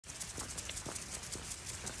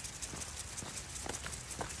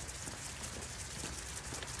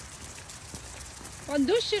Prendre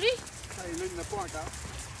douche, chérie? Ah, là, il n'y en a pas encore.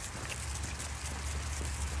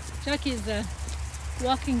 Jack is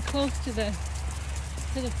walking close to the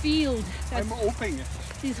field. I'm hoping.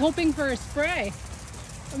 He's hoping for a spray.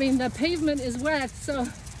 I mean, the pavement is wet, so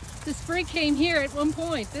the spray came here at one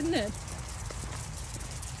point, didn't it?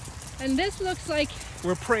 And this looks like...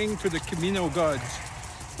 We're praying to the Camino gods.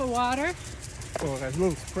 For water? For a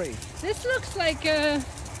little spray. This looks like, I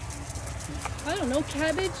don't know,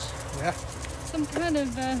 cabbage? Yeah. Some kind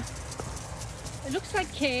of, it looks like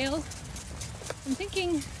kale. I'm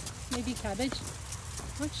thinking maybe cabbage.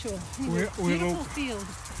 Not sure. Beautiful field.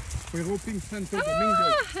 We're hoping Santo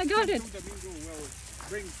Domingo. I got it. Santo Domingo will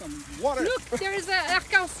bring some water. Look, there is an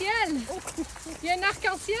arc-en-ciel. Il y a un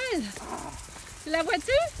arc-en-ciel. La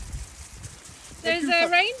vois-tu? There's a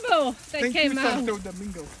rainbow that came out. Santo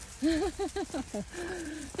Domingo.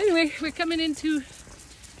 Anyway, we're coming into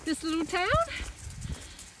this little town,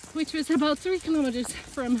 which was about 3 kilometers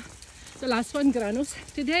from the last one, Granos.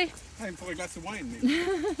 Today, time for a glass of wine, maybe.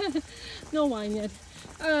 No wine yet.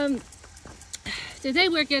 Today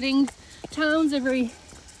we're getting towns every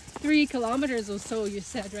 3 kilometers or so, you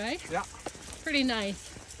said, right? Yeah. Pretty nice.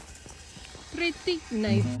 Pretty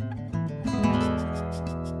nice.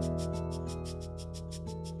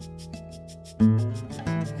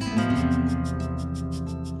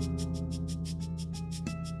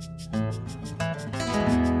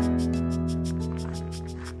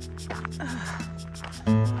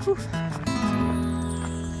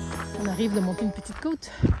 On arrive de monter une petite côte.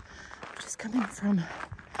 Just coming from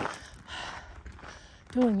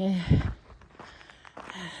going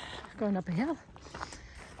up a hill.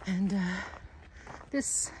 And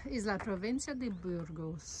this is La Provincia de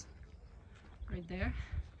Burgos, right there.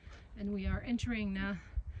 And we are entering now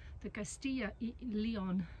the Castilla y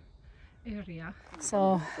León area.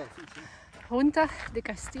 So, Junta de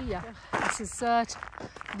Castilla. This is such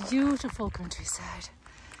beautiful countryside.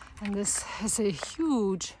 And this is a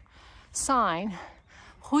huge sign.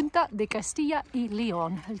 Junta de Castilla y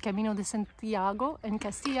León, el Camino de Santiago and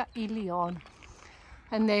Castilla y León.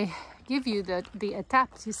 And they give you the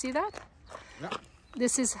etapas. You see that? Yeah.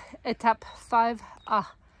 This is etap 5A,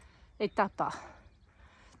 etapa.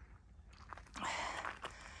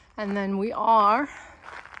 And then we are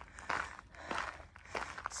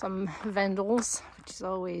some vandals, which is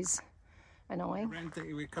always annoying.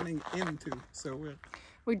 We're coming into, so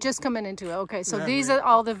we're just coming into it. Okay, so yeah, these are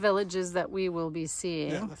all the villages that we will be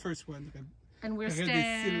seeing. Yeah, the first one. And we're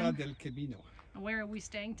staying... del Camino. Where are we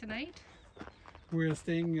staying tonight? We're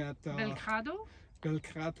staying at... Belorado?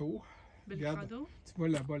 Belorado. Belorado? Tu vois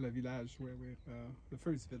là-bas le village where we're... the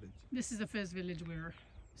first village. This is the first village we're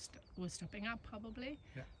stopping up, probably.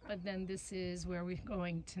 Yeah. But then this is where we're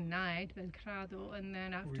going tonight, Belorado, and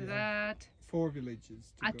then after that... 4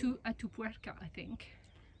 villages to Atupuerca, I think.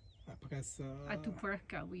 Après ça,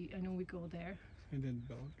 Atupuerca, I know we go there. And then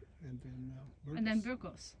Burgos. And then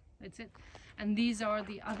Burgos. That's it. And these are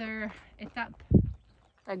the other etapes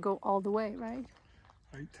that go all the way, right?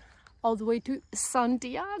 Right. All the way to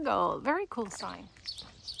Santiago. Very cool sign.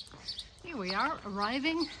 Here we are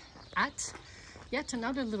arriving at yet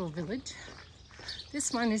another little village.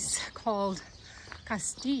 This one is called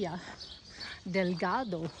Castilla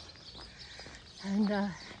Delgado.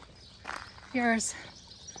 And here's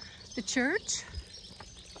the church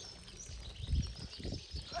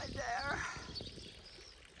right there,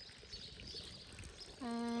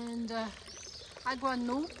 and agua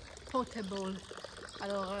no potable.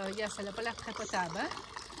 Alors yes, elle n'a pas l'air très potable, hein?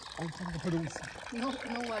 No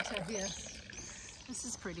water, yes. This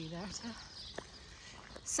is pretty there too.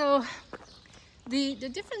 So the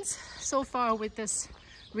difference so far with this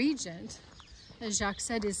region, as Jacques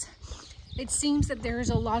said, is it seems that there's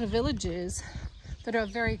a lot of villages that are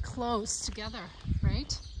very close together,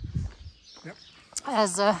 right? Yep.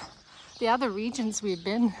 As the other regions we've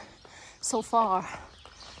been so far,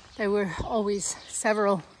 they were always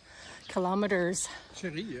several kilometers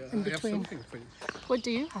in between. I have something for you. What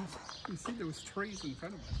do you have? You see those trees in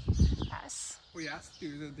front of us? Yes. We asked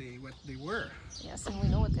you what they were. Yes, and we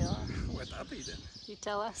know what they are. What are they then? You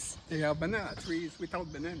tell us. They are banana trees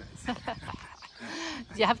without bananas.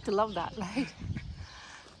 You have to love that, right?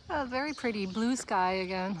 Oh, very pretty blue sky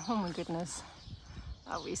again. Oh my goodness.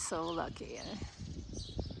 Are we so lucky, eh?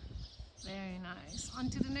 Very nice. On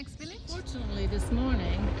to the next village. Fortunately, this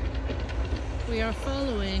morning we are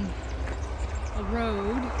following a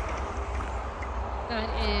road that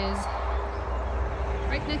is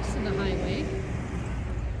right next to the highway,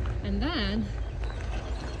 and then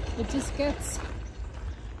it just gets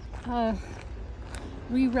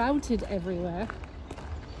rerouted everywhere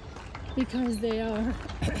because they are,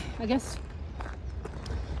 I guess,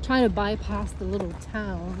 trying to bypass the little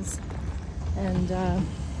towns, and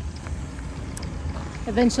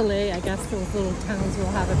eventually I guess those little towns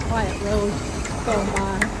will have a quiet road going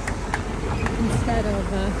by instead of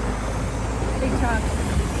big trucks.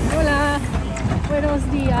 Hola, buenos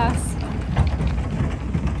dias.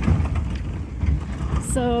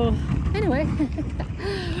 So anyway,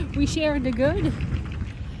 we share the good.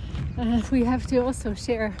 We have to also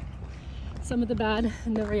share some of the bad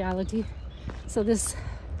and the reality. So this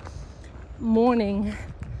morning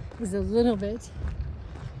is a little bit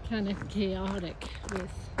kind of chaotic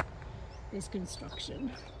with this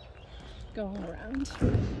construction going around.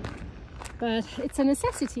 But it's a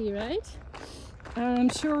necessity, right? I'm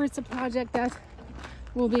sure it's a project that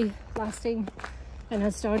will be lasting and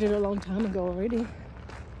has started a long time ago already.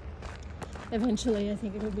 Eventually, I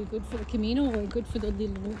think it will be good for the Camino, or good for the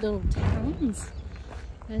little towns,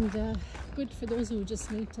 and good for those who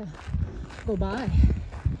just need to go by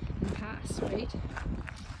and pass, right?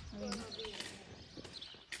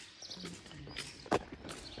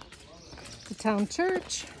 The town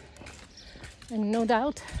church, and no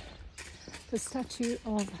doubt the statue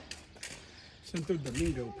of Santo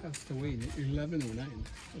Domingo passed away in 1109.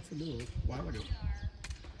 That's a little while ago.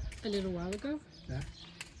 a little while ago. Yeah.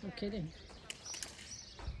 No kidding.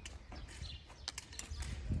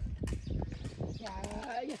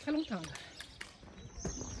 Il y a très longtemps.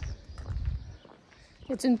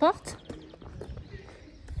 Y a-t-il une porte?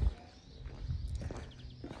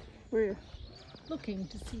 We're looking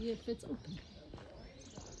to see if it's open.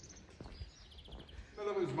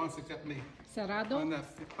 Malheureusement, c'est fermé. Cerrado?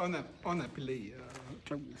 On a appelé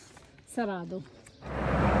close. Cerrado.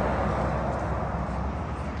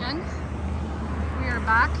 Again, we are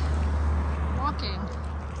back walking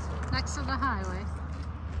next to the highway.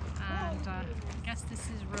 And I guess this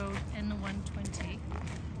is road N120,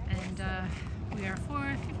 and we are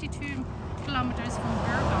 52 kilometers from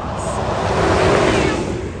Burgos,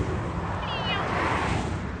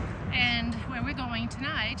 and where we're going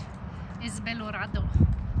tonight is Belorado,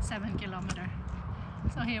 7 kilometers.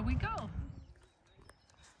 So here we go.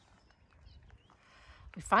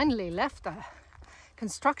 We finally left the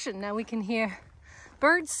construction. Now we can hear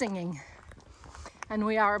birds singing, and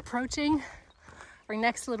we are approaching our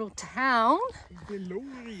next little town,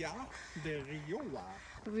 Viloria de Rioja.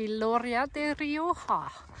 Viloria de Rioja.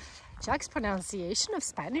 Jack's pronunciation of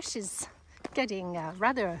Spanish is getting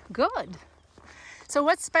rather good. So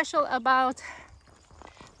what's special about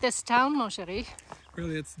this town, mon chéri?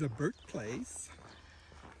 Well, it's the birthplace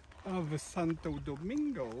of Santo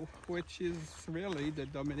Domingo, which is really the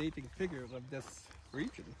dominating figure of this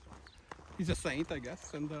region. He's a saint, I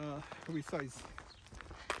guess, and we saw his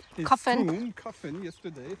coffin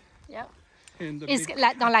yesterday. Yeah. In the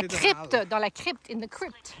Dans la crypte, in the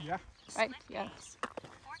crypt. Yeah. Right, yeah.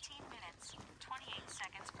 14 minutes, 28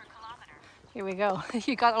 seconds per kilometer. Here we go.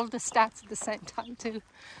 You got all the stats at the same time too.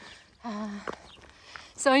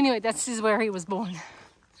 So anyway, this is where he was born.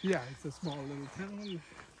 Yeah, it's a small little town.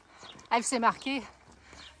 C'est marqué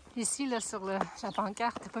ici là, sur la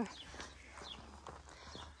pancarte.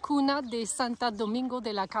 Cuna de Santo Domingo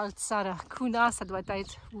de la Calzada. Cuna, ça doit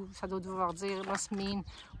être, ou ça doit devoir dire, it must mean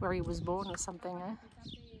where he was born or something, eh?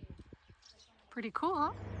 Pretty cool,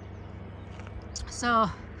 huh? So,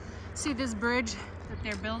 see this bridge that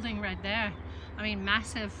they're building right there? I mean,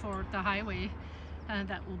 massive for the highway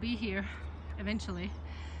that will be here eventually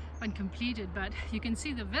when completed, but you can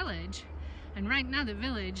see the village, and right now the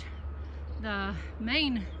village, the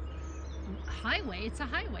main highway, it's a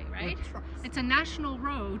highway, right? It's a national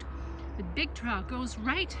road. The big truck goes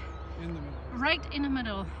right in the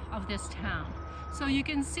middle of this town. So you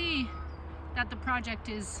can see that the project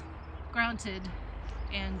is granted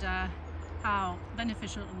and how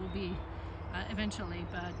beneficial it will be eventually,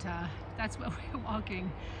 but that's what we're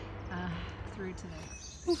walking through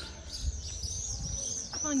today.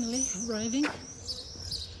 Finally arriving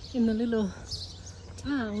in the little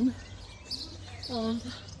town of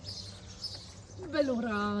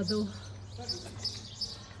Belorado.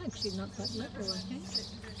 Actually not that little, I think.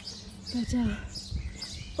 But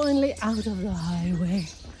finally out of the highway.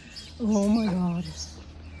 Oh my god.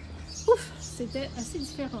 Ouf, c'était assez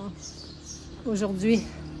différent aujourd'hui.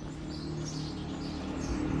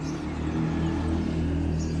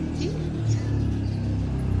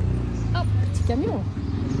 Oh, petit camion.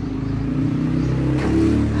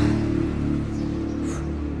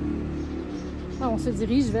 Alors, on se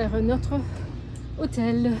dirige vers notre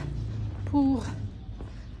hôtel pour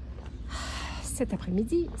cet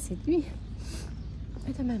après-midi, cette nuit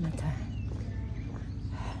et demain matin.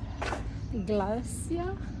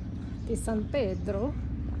 Glacia de San Pedro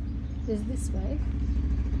is this way.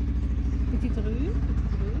 Petite rue.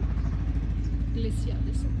 Iglesia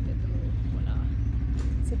de Santo. Voilà.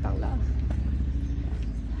 C'est par là.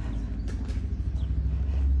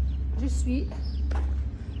 Je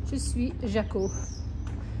suis Jaco.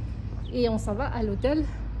 Et on s'en va à l'hôtel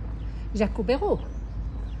Jacobero.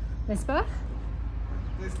 N'est-ce pas?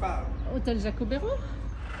 N'est-ce pas? Hôtel Jacobero.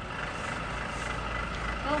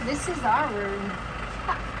 Oh, this is our room.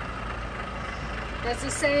 Ha. There's a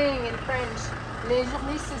saying in French. Les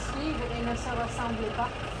journées se suivent et ne se ressemblent pas.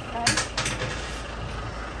 Right?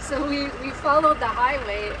 So we followed the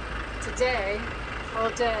highway today, all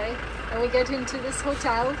day, and we get into this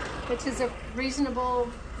hotel, which is a reasonable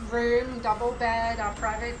room, double bed, our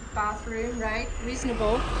private bathroom, right?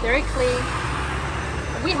 Reasonable, very clean.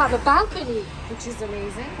 We have a balcony, which is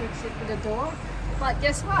amazing, which is the door. But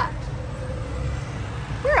guess what?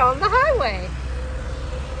 We're on the highway.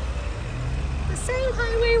 The same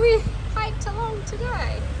highway we hiked along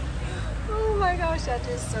today. Oh my gosh, that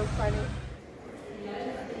is so funny.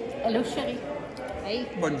 Hello, chérie. Hey.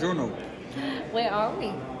 Buongiorno. Where are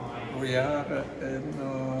we? We are in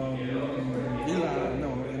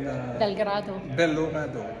Belgrado.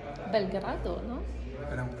 Belorado. Belgrado, no?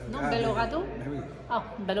 No, Ah, Belorado? oui. Oh,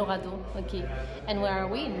 Belorado, okay. And where are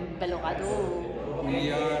we in Belorado?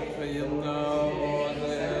 We are in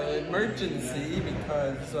the emergency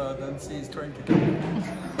because Nancy is trying to kill me.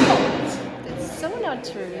 It's so not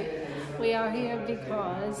true. We are here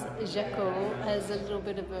because Jaco has a little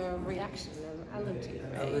bit of a reaction, an allergy,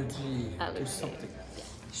 right? Allergy to something.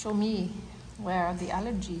 Show me where the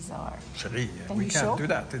allergies are. Chérie, Can we you can't show? do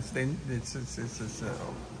that. It's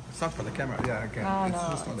not for the camera. Yeah, I can. Oh it's no,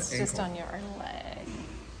 just on the it's ankle. just on your leg.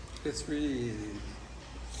 It's really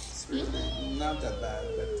not that bad,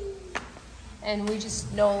 but And we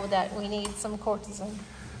just know that we need some cortisone.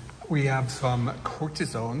 we have some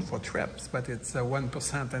cortisone for trips, but it's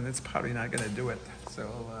 1%, and it's probably not going to do it.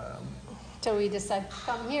 So we decide to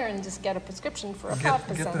come here and just get a prescription for a get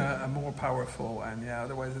 5%. a more powerful, and yeah,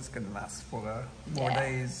 otherwise it's going to last for more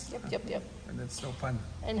days. Yep. And it's no fun.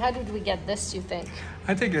 And how did we get this, you think?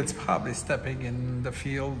 I think it's probably stepping in the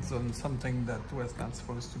fields on something that was not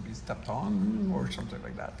supposed to be stepped on, or something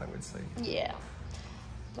like that, I would say. Yeah.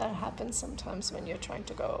 That happens sometimes when you're trying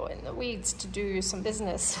to go in the weeds to do some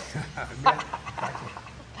business. Yeah, exactly.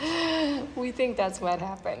 We think that's what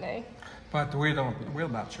happened, eh? But we're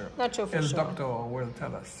not sure. Not sure for El sure. doctor will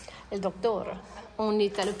tell us. El doctor. On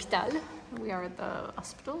est à l'hôpital. We are at the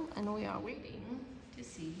hospital and we are waiting to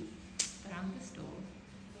see around the store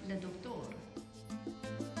le doctor.